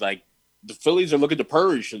early. Like, the Phillies are looking to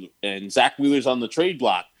purge, and Zach Wheeler's on the trade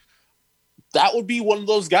block. That would be one of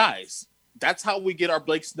those guys. That's how we get our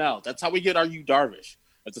Blake Snell. That's how we get our Yu Darvish.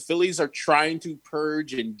 If the Phillies are trying to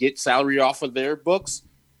purge and get salary off of their books,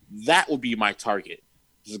 that would be my target.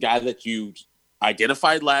 This is a guy that you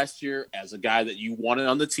identified last year as a guy that you wanted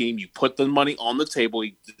on the team. You put the money on the table.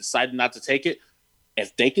 You decided not to take it.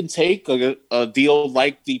 If they can take a deal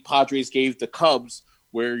like the Padres gave the Cubs,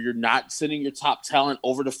 where you're not sending your top talent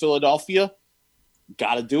over to Philadelphia,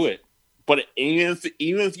 got to do it. But even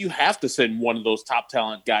if you have to send one of those top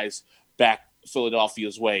talent guys back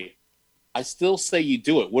Philadelphia's way, I still say you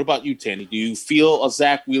do it. What about you, Tanny? Do you feel a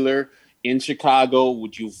Zach Wheeler in Chicago?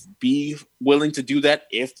 Would you be willing to do that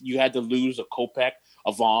if you had to lose a Kopech,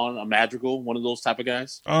 a Vaughn, a Madrigal, one of those type of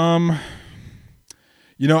guys? I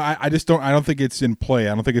don't think it's in play.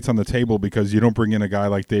 I don't think it's on the table because you don't bring in a guy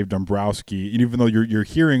like Dave Dombrowski, even though you're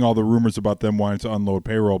hearing all the rumors about them wanting to unload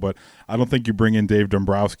payroll, but I don't think you bring in Dave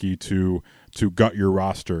Dombrowski to gut your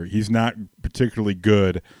roster. He's not particularly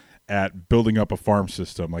good at building up a farm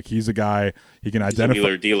system. Like, he's a guy, he can identify. He's a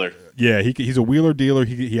wheeler dealer. Yeah, he's a wheeler dealer.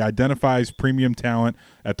 He identifies premium talent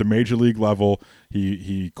at the major league level.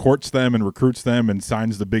 He courts them and recruits them and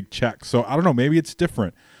signs the big check. So I don't know, maybe it's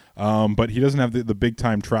different. But he doesn't have the big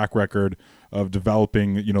time track record of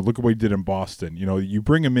developing. Look at what he did in Boston. You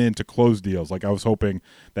bring him in to close deals. Like, I was hoping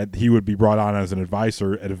that he would be brought on as an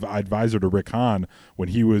advisor to Rick Hahn when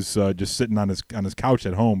he was just sitting on his couch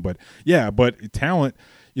at home. But yeah, but talent.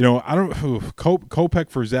 I don't Kopech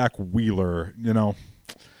for Zach Wheeler. You know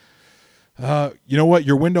what?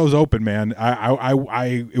 Your window's open, man.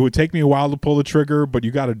 It would take me a while to pull the trigger, but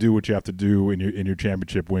you got to do what you have to do in your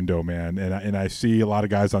championship window, man. And I see a lot of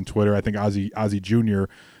guys on Twitter. I think Ozzie Jr.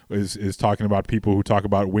 is talking about people who talk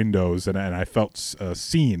about windows, and I felt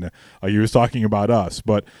seen. He was talking about us,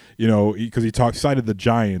 but because he cited the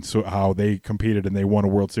Giants, how they competed and they won a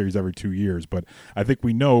World Series every 2 years. But I think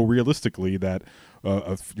we know realistically that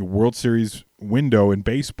a World Series window in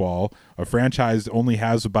baseball, a franchise only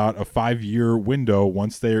has about a 5-year window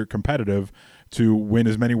once they're competitive to win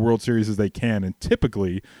as many World Series as they can, and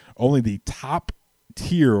typically only the top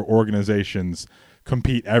tier organizations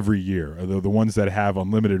compete every year. The ones that have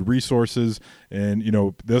unlimited resources, and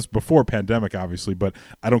this before pandemic obviously, but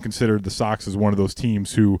I don't consider the Sox as one of those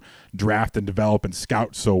teams who draft and develop and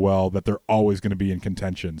scout so well that they're always going to be in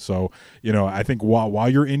contention. So I think while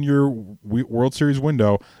you're in your World Series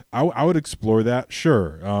window, I would explore that.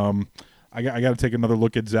 Sure. I got to take another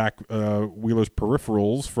look at Zach Wheeler's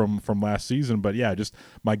peripherals from last season, but just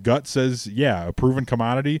my gut says a proven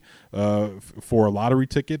commodity for a lottery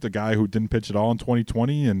ticket, a guy who didn't pitch at all in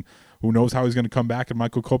 2020 and who knows how he's going to come back. And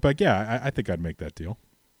Michael Kopech, I think I'd make that deal.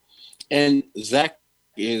 And Zach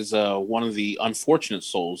is one of the unfortunate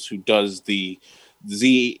souls who does the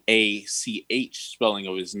Z-A-C-H spelling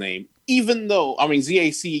of his name, even though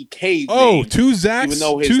Z-A-C-K. Oh, two Zachs, even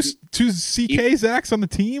though two CK Zachs on the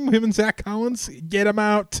team. Him and Zach Collins, get him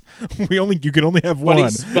out. You can only have one.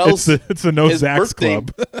 It's a no Zachs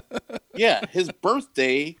club. Yeah, his birth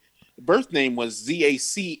name was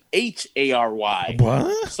Z-A-C-H-A-R-Y.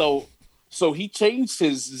 What? So he changed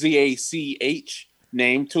his Z-A-C-H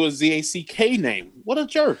name to a Z-A-C-K name. What a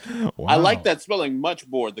jerk! Wow. I like that spelling much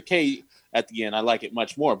more. The K at the end, I like it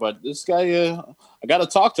much more. But this guy, I got to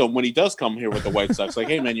talk to him when he does come here with the White Sox. Like,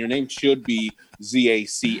 hey, man, your name should be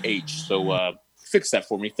Z-A-C-H. So fix that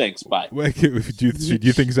for me. Thanks. Bye. Do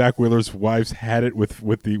you think Zach Wheeler's wife's had it with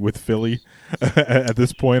Philly at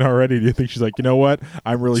this point already? Do you think she's like, you know what?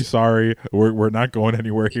 I'm really sorry. We're not going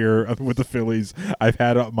anywhere here with the Phillies. I've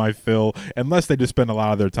had up my fill. Unless they just spend a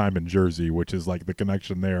lot of their time in Jersey, which is like the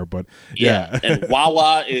connection there. But yeah. And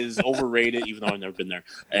Wawa is overrated, even though I've never been there.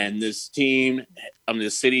 And this team, the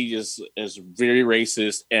city is very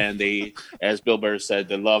racist. And they, as Bill Burr said,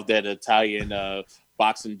 they love that Italian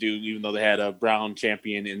boxing dude, even though they had a brown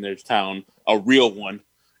champion in their town, a real one,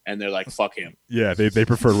 and they're like, fuck him. Yeah, they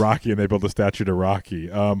prefer Rocky, and they built a statue to Rocky. We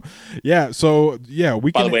By can.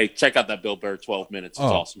 the way, check out that Bill Burr 12 minutes. It's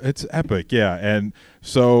awesome. It's epic, yeah. And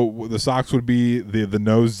so the Sox would be the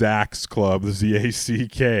No Zachs Club, the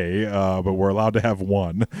Z-A-C-K, but we're allowed to have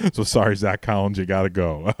one. So sorry, Zach Collins, you got to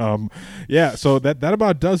go. So that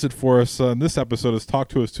about does it for us in this episode. Is Talk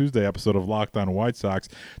to Us Tuesday episode of Locked On White Sox.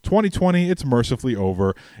 2020, it's mercifully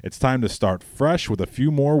over. It's time to start fresh with a few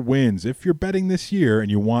more wins. If you're betting this year and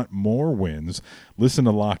you want more wins, listen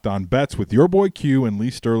to Locked On Bets with your boy Q and Lee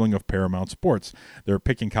Sterling of Paramount Sports. They're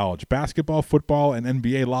picking college basketball, football, and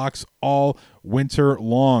NBA locks all winter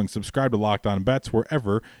long. Subscribe to Locked On Bets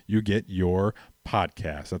wherever you get your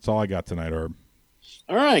podcasts. That's all I got tonight, Herb.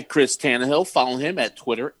 All right, Chris Tannehill. Follow him at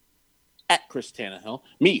Twitter at Chris Tannehill.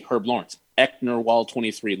 Me, Herb Lawrence,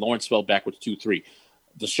 Ecknerwall23. Lawrence spelled backwards 23.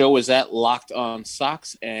 The show is at Locked On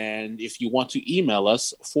Sox, and if you want to email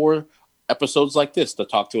us for episodes like this, the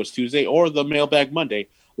Talk to Us Tuesday or the Mailbag Monday,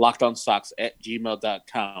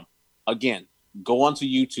 lockedonsox@gmail.com. Again, go onto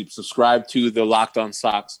YouTube, subscribe to the Locked On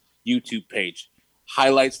Sox YouTube page.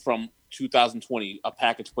 Highlights from 2020, a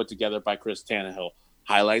package put together by Chris Tannehill.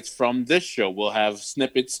 Highlights from this show. We'll have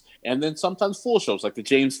snippets and then sometimes full shows like the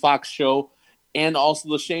James Fox show, and also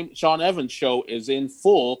the Sean Evans show is in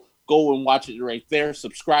full. Go and watch it right there.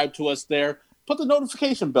 Subscribe to us there. Put the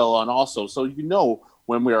notification bell on also so you know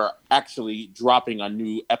when we are actually dropping a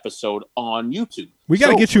new episode on YouTube. We got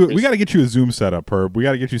to get you a Zoom setup, Herb. We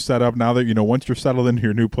got to get you set up now that once you're settled into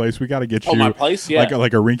your new place. We got to get you my place, yeah.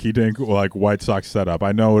 like a rinky-dink like White Sox setup.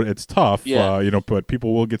 I know it's tough, but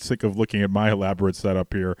people will get sick of looking at my elaborate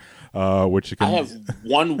setup here. Which you can. I have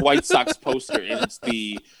one White Sox poster, and it's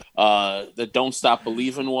the Don't Stop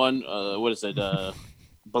Believing one. What is it?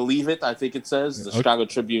 Believe It, I think it says, the Chicago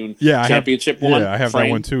Tribune championship one. Yeah, I have that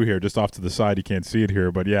one too here, just off to the side. You can't see it here,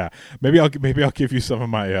 but yeah, maybe I'll give you some of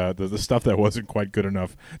my the stuff that wasn't quite good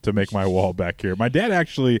enough to make my wall back here. My dad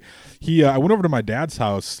actually, I went over to my dad's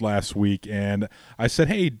house last week, and I said,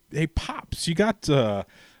 hey, Pops, you got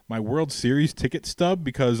my World Series ticket stub?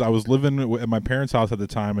 Because I was living at my parents' house at the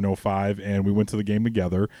time in 2005, and we went to the game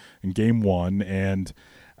together in Game 1, and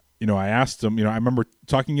I asked him, I remember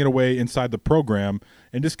talking it away inside the program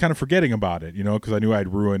and just kind of forgetting about it, because I knew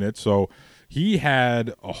I'd ruin it. So he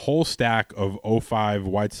had a whole stack of 2005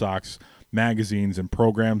 White Sox magazines and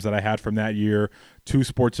programs that I had from that year, 2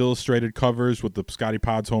 Sports Illustrated covers with the Scotty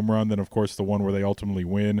Pods home run, then, of course, the one where they ultimately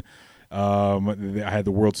win. I had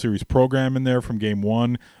the World Series program in there from Game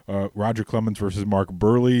 1. Roger Clemens versus Mark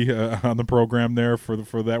Burley on the program there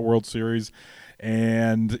for that World Series.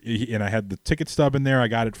 And I had the ticket stub in there. I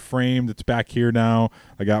got it framed. It's back here now.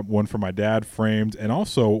 I got one for my dad framed. And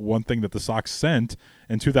also one thing that the Sox sent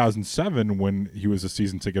in 2007 when he was a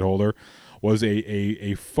season ticket holder was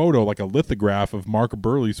a photo, like a lithograph of Mark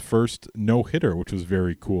Burley's first no-hitter, which was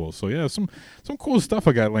very cool. So yeah, some cool stuff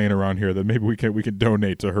I got laying around here that maybe we can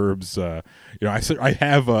donate to Herb's. I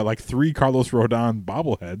have like 3 Carlos Rodon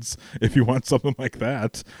bobbleheads if you want something like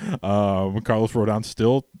that. Carlos Rodon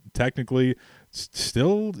still technically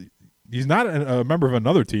he's not a member of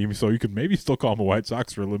another team, so you could maybe still call him a White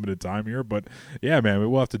Sox for a limited time here. But yeah, man,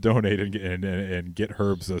 we'll have to donate and get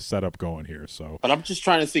Herb's setup going here. So, but I'm just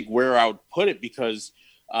trying to think where I would put it because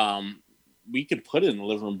we could put it in the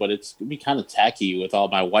living room, but it's gonna be kind of tacky with all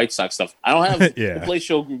my White Sox stuff. I don't have the Play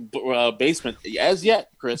Show basement as yet,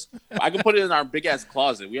 Chris. I can put it in our big ass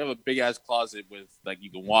closet. We have a big ass closet with like you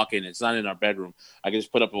can walk in. It's not in our bedroom. I can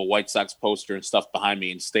just put up a White Sox poster and stuff behind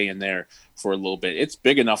me and stay in there for a little bit. It's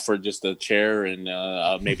big enough for just a chair and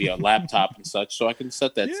maybe a laptop and such, so I can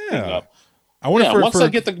set that thing up. Once I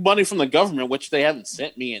get the money from the government, which they haven't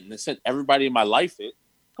sent me, and they sent everybody in my life it.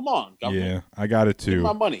 Come on, government. Yeah, I got it too. Give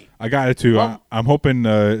my money. I got it too. I'm hoping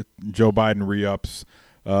Joe Biden re-ups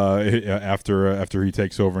after he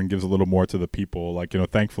takes over and gives a little more to the people. Like,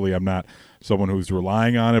 thankfully I'm not someone who's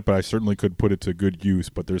relying on it, but I certainly could put it to good use.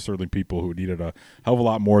 But there's certainly people who needed a hell of a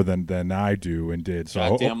lot more than I do and did. So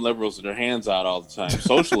goddamn liberals with their hands out all the time.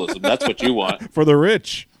 Socialism, that's what you want. For the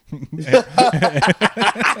rich. That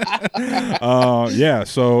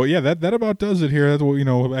about does it here. That's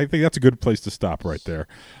what, I think that's a good place to stop right there.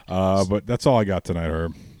 But that's all I got tonight,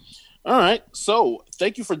 Herb. All right. So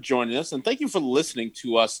thank you for joining us, and thank you for listening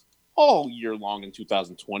to us all year long in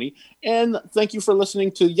 2020. And thank you for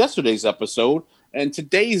listening to yesterday's episode and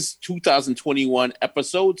today's 2021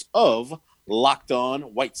 episodes of Locked On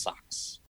White Sox.